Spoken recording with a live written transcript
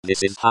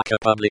This is Hacker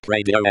Public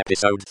Radio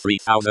episode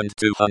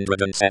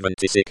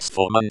 3276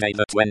 for Monday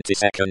the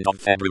 22nd of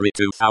February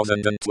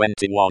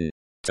 2021.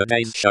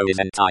 Today's show is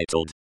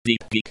entitled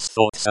Deepgeek's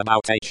Thoughts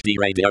About HD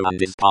Radio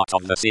and is part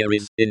of the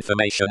series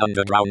Information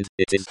Underground.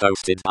 It is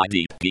hosted by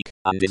Deepgeek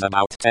and is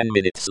about 10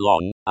 minutes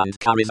long and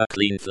carries a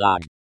clean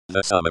flag.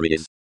 The summary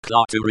is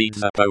Clark to read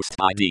the post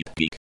by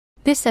Deepgeek.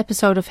 This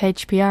episode of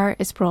HPR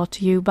is brought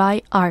to you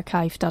by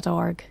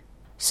archive.org.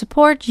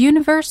 Support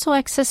universal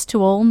access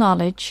to all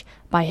knowledge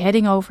by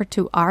heading over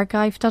to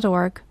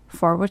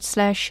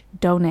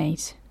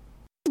archive.org/donate.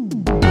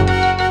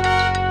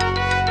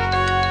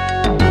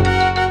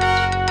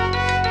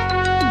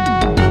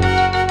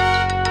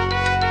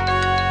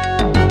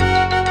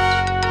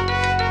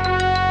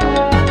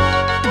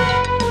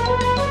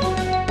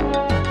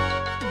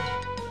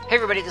 Hey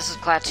everybody, this is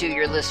Klaatu.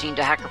 You're listening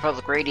to Hacker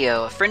Public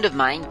Radio. A friend of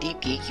mine,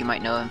 Deepgeek, you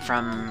might know him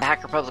from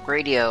Hacker Public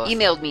Radio,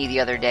 emailed me the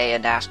other day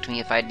and asked me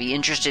if I'd be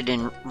interested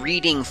in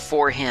reading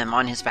for him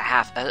on his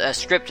behalf a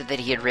script that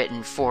he had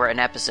written for an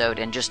episode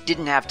and just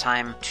didn't have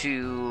time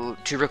to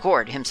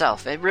record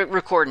himself,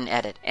 record and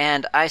edit.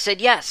 And I said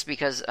yes,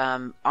 because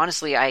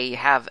honestly, I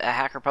have a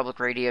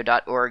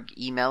hackerpublicradio.org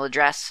email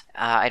address.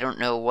 I don't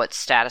know what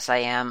status I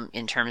am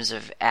in terms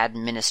of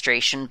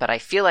administration, but I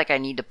feel like I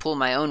need to pull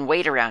my own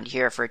weight around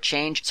here for a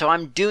change. So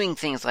I'm doing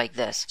things like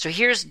this. So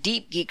here's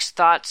Deepgeek's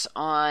thoughts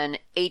on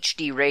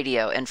HD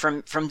radio, and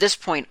from this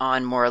point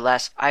on, more or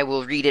less, I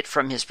will read it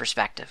from his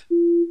perspective.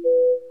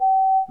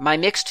 My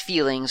mixed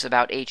feelings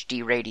about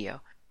HD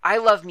radio. I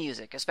love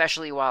music,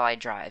 especially while I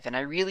drive, and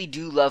I really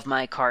do love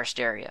my car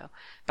stereo,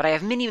 but I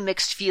have many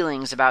mixed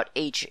feelings about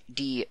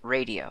HD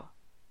radio.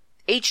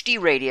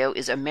 HD radio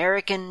is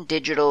American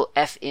Digital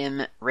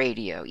FM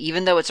radio.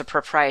 Even though it's a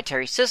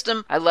proprietary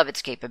system, I love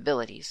its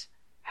capabilities.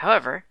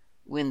 However,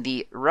 when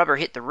the rubber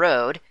hit the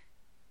road,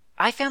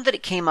 I found that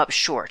it came up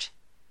short.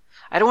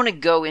 I don't want to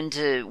go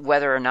into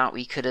whether or not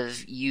we could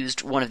have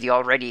used one of the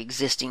already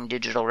existing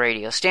digital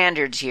radio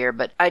standards here,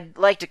 but I'd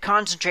like to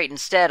concentrate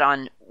instead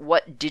on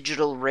what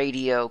digital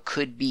radio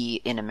could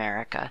be in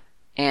America,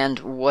 and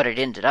what it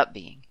ended up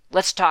being.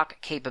 Let's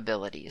talk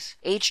capabilities.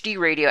 HD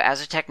radio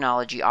as a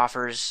technology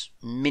offers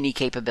many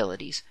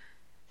capabilities.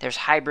 There's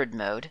hybrid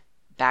mode,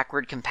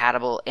 backward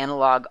compatible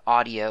analog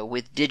audio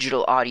with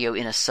digital audio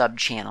in a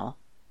sub-channel.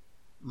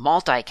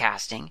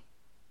 Multicasting.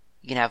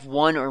 You can have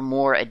one or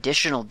more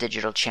additional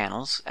digital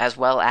channels, as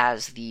well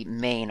as the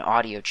main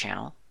audio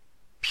channel.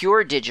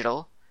 Pure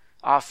digital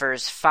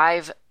offers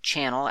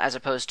 5-channel as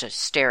opposed to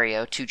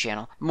stereo,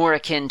 2-channel, more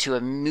akin to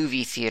a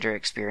movie theater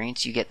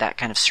experience. You get that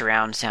kind of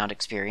surround sound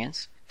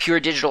experience. Pure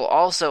digital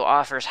also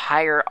offers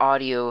higher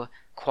audio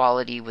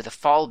quality with a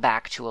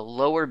fallback to a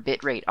lower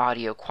bitrate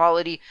audio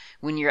quality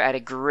when you're at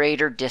a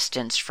greater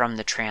distance from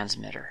the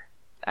transmitter.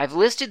 I've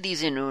listed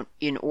these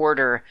in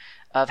order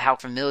of how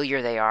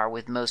familiar they are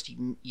with most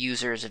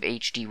users of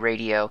HD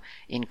radio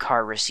in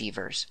car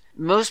receivers.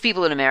 Most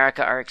people in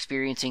America are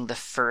experiencing the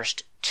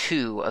first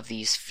two of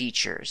these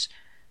features,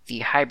 the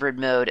hybrid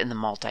mode and the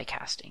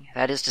multicasting.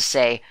 That is to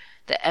say,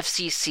 the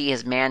FCC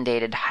has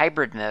mandated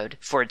hybrid mode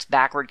for its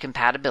backward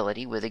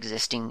compatibility with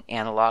existing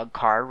analog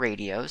car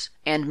radios,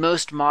 and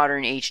most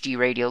modern HD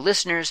radio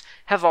listeners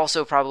have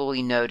also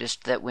probably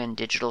noticed that when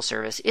digital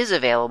service is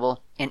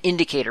available, an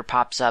indicator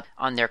pops up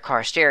on their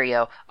car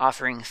stereo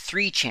offering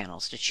 3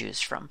 channels to choose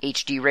from.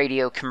 HD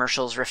radio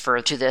commercials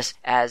refer to this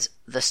as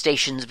the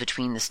stations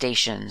between the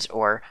stations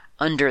or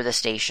under the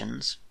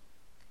stations.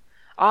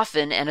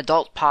 Often, an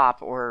adult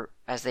pop, or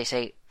as they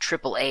say,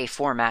 AAA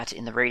format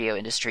in the radio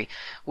industry,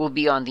 will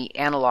be on the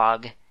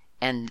analog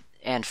and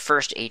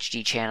first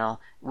HD channel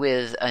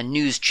with a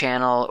news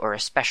channel or a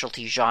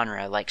specialty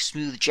genre like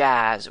smooth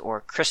jazz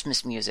or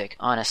Christmas music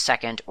on a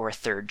second or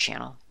third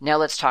channel. Now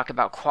let's talk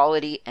about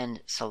quality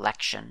and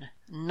selection.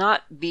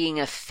 Not being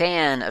a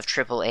fan of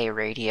AAA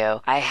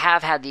radio, I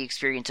have had the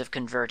experience of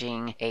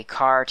converting a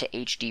car to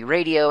HD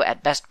radio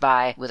at Best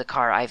Buy with a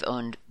car I've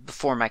owned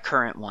before my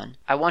current one.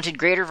 I wanted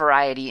greater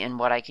variety in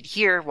what I could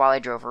hear while I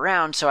drove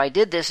around, so I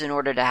did this in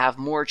order to have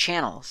more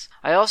channels.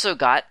 I also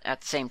got,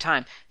 at the same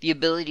time, the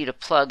ability to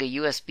plug a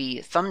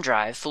USB thumb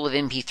drive full of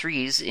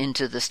MP3s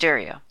into the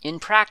stereo. In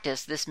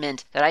practice, this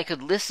meant that I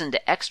could listen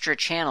to extra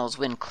channels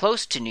when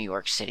close to New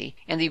York City,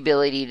 and the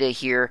ability to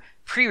hear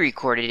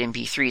pre-recorded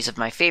MP3s of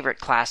my favorite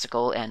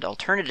classical and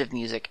alternative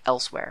music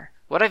elsewhere.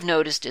 What I've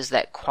noticed is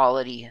that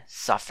quality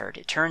suffered.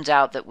 It turns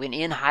out that when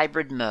in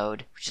hybrid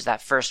mode, which is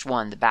that first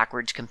one, the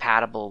backwards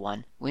compatible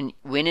one,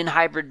 when in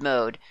hybrid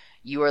mode,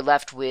 you are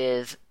left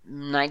with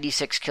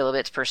 96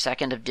 kilobits per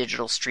second of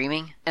digital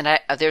streaming. And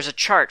there's a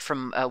chart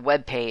from a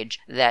web page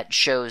that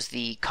shows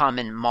the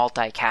common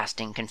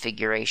multicasting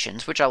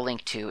configurations, which I'll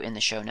link to in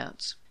the show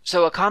notes.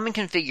 So a common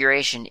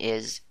configuration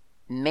is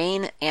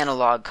main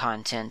analog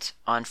content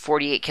on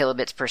 48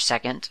 kilobits per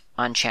second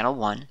on channel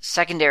 1,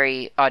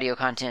 secondary audio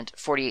content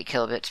 48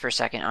 kilobits per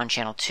second on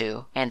channel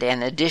 2, and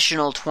an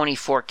additional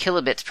 24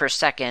 kilobits per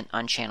second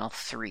on channel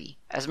 3.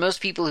 As most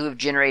people who have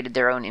generated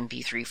their own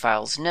MP3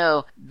 files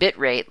know,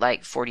 bitrate,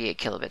 like 48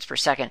 kilobits per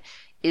second,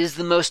 is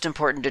the most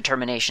important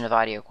determination of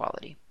audio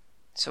quality.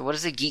 So what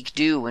does a geek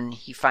do when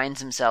he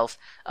finds himself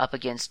up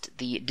against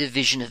the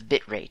division of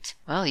bitrate?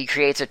 Well, he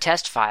creates a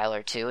test file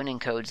or two and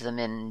encodes them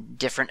in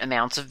different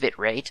amounts of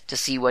bitrate to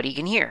see what he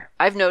can hear.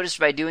 I've noticed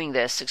by doing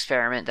this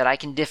experiment that I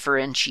can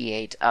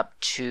differentiate up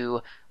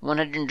to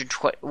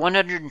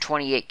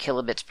 128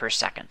 kilobits per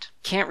second.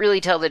 Can't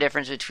really tell the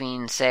difference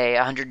between, say,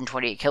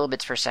 128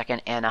 kilobits per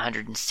second and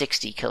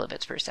 160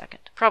 kilobits per second.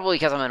 Probably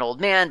because I'm an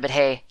old man, but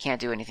hey,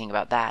 can't do anything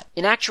about that.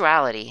 In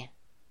actuality,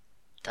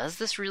 does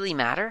this really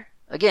matter?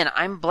 Again,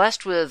 I'm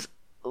blessed with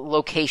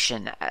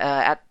location.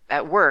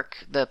 At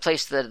work, the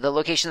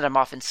location that I'm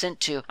often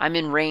sent to, I'm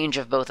in range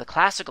of both a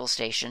classical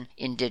station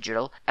in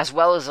digital as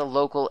well as a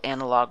local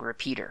analog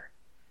repeater.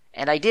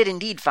 And I did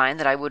indeed find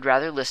that I would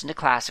rather listen to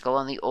classical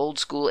on the old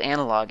school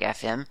analog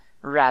FM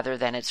rather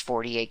than its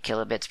 48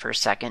 kilobits per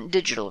second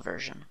digital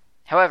version.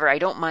 However, I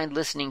don't mind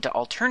listening to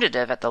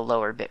alternative at the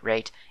lower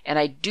bitrate, and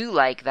I do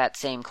like that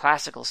same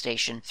classical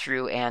station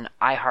through an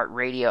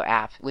iHeartRadio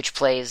app, which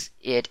plays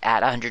it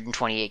at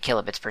 128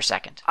 kilobits per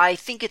second. I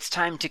think it's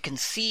time to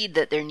concede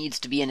that there needs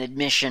to be an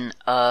admission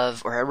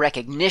of, or a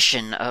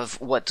recognition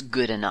of, what's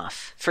good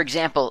enough. For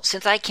example,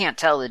 since I can't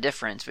tell the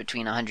difference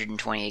between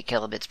 128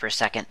 kilobits per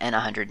second and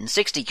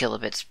 160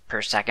 kilobits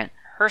per second,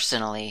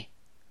 personally,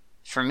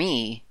 for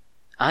me,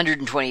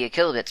 128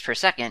 kilobits per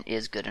second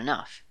is good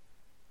enough.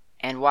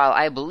 And while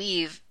I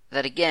believe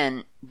that,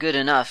 again, good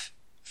enough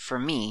for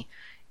me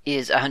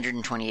is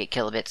 128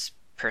 kilobits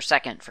per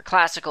second for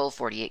classical,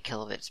 48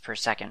 kilobits per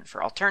second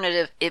for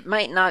alternative, it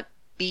might not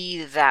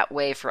be that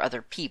way for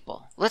other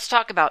people. Let's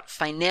talk about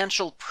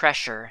financial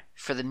pressure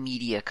for the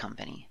media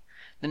company.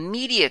 The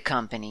media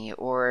company,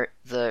 or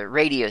the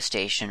radio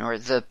station, or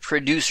the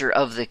producer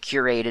of the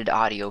curated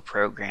audio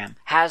program,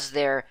 has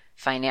their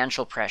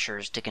financial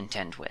pressures to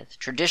contend with.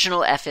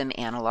 Traditional FM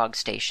analog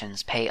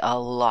stations pay a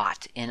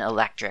lot in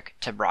electric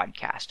to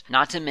broadcast,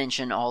 not to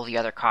mention all the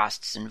other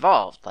costs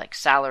involved, like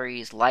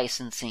salaries,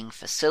 licensing,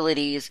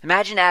 facilities.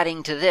 Imagine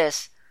adding to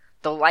this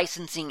the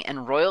licensing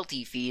and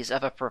royalty fees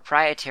of a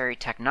proprietary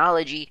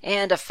technology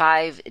and a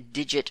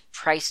 5-digit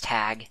price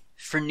tag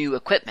for new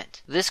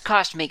equipment. This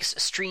cost makes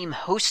stream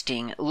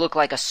hosting look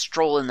like a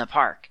stroll in the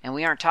park, and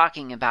we aren't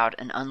talking about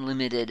an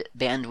unlimited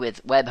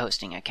bandwidth web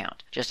hosting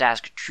account. Just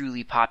ask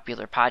truly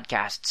popular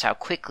podcasts how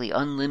quickly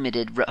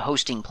unlimited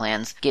hosting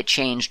plans get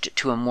changed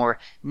to a more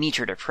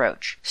metered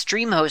approach.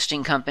 Stream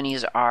hosting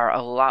companies are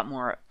a lot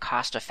more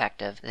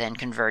cost-effective than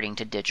converting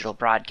to digital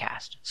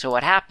broadcast. So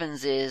what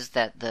happens is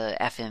that the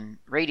FM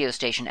radio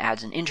station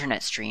adds an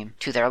internet stream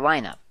to their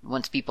lineup.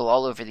 Once people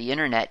all over the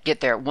internet get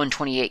their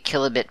 128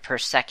 kilobit per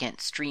second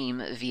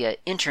stream via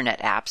internet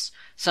apps,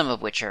 some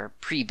of which are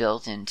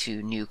pre-built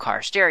into new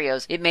car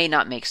stereos, it may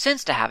not make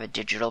sense to have a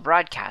digital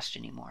broadcast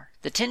anymore.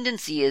 The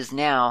tendency is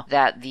now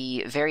that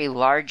the very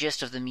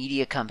largest of the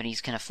media companies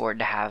can afford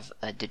to have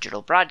a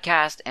digital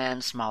broadcast,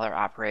 and smaller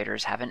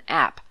operators have an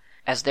app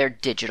as their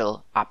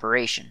digital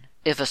operation.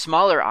 If a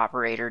smaller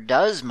operator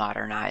does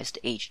modernize to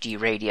HD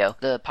radio,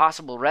 the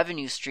possible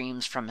revenue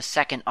streams from a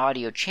second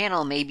audio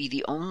channel may be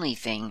the only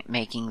thing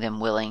making them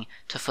willing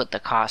to foot the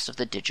cost of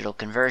the digital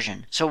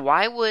conversion. So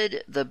why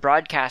would the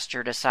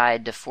broadcaster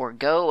decide to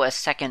forego a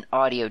second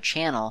audio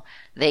channel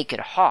they could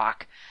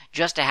hawk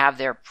just to have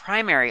their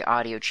primary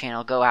audio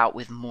channel go out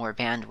with more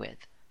bandwidth?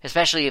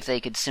 Especially if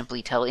they could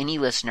simply tell any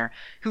listener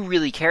who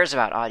really cares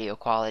about audio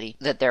quality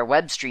that their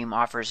web stream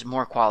offers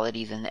more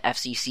quality than the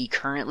FCC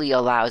currently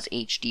allows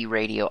HD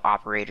radio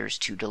operators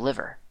to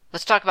deliver.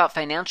 Let's talk about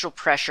financial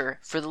pressure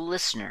for the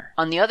listener.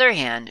 On the other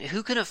hand,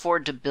 who can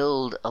afford to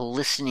build a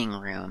listening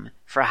room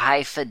for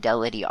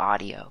high-fidelity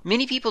audio?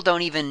 Many people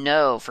don't even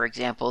know, for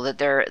example, that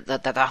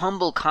the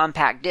humble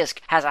compact disc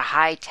has a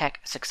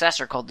high-tech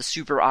successor called the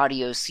Super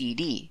Audio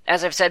CD.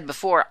 As I've said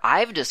before,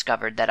 I've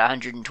discovered that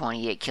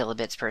 128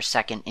 kilobits per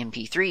second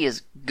MP3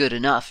 is good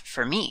enough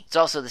for me. It's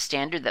also the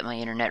standard that my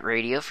internet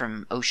radio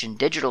from Ocean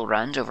Digital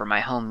runs over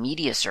my home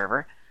media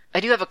server. I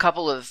do have a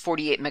couple of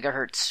 48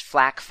 megahertz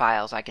FLAC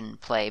files I can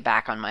play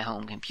back on my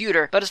home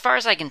computer, but as far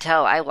as I can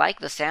tell, I like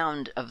the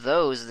sound of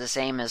those the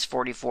same as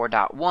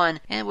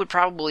 44.1, and would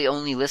probably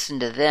only listen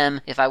to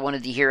them if I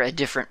wanted to hear a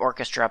different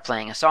orchestra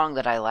playing a song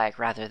that I like,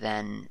 rather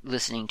than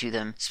listening to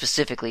them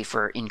specifically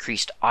for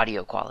increased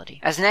audio quality.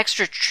 As an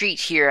extra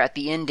treat here at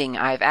the ending,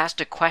 I've asked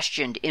a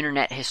question to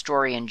internet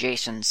historian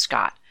Jason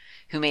Scott,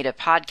 who made a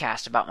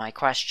podcast about my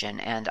question,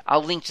 and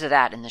I'll link to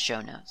that in the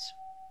show notes.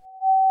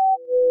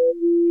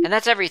 And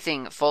that's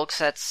everything, folks.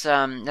 That's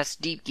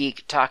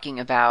Deepgeek talking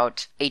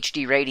about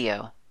HD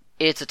radio.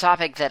 It's a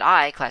topic that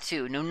I,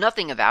 Klaatu, know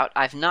nothing about.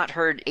 I've not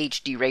heard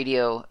HD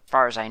radio, as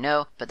far as I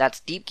know, but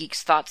that's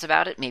Deepgeek's thoughts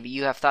about it. Maybe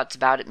you have thoughts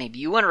about it. Maybe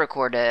you want to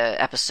record an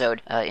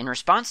episode in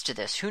response to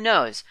this. Who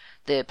knows?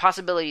 The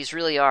possibilities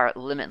really are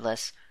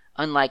limitless.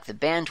 Unlike the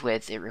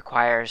bandwidth it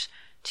requires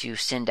to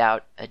send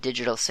out a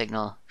digital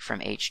signal from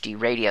HD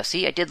radio.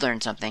 See, I did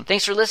learn something.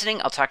 Thanks for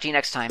listening. I'll talk to you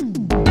next time.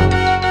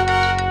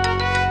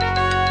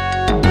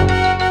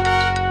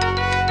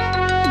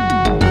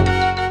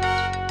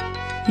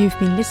 You've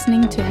been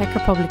listening to Hacker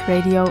Public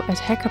Radio at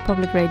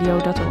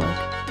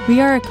hackerpublicradio.org. We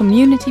are a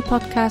community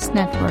podcast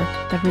network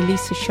that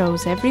releases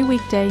shows every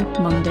weekday,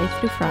 Monday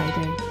through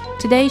Friday.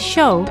 Today's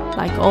show,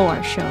 like all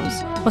our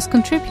shows, was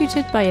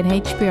contributed by an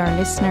HPR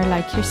listener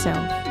like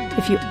yourself.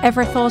 If you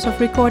ever thought of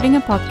recording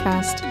a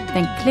podcast,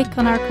 then click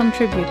on our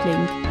contribute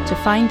link to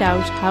find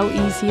out how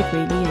easy it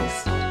really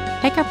is.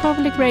 Hacker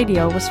Public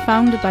Radio was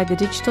founded by the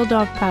Digital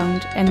Dog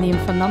Pound and the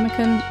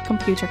Infonomicon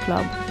Computer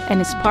Club and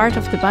is part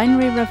of the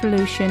binary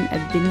revolution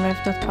at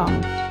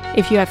binrev.com.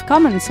 If you have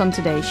comments on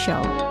today's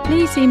show,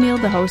 please email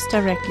the host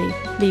directly,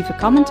 leave a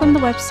comment on the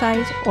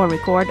website, or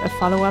record a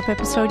follow-up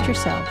episode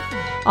yourself.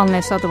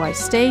 Unless otherwise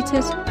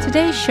stated,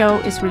 today's show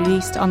is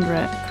released under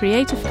a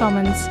Creative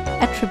Commons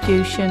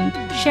Attribution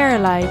Share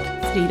Alike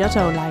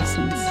 3.0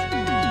 license.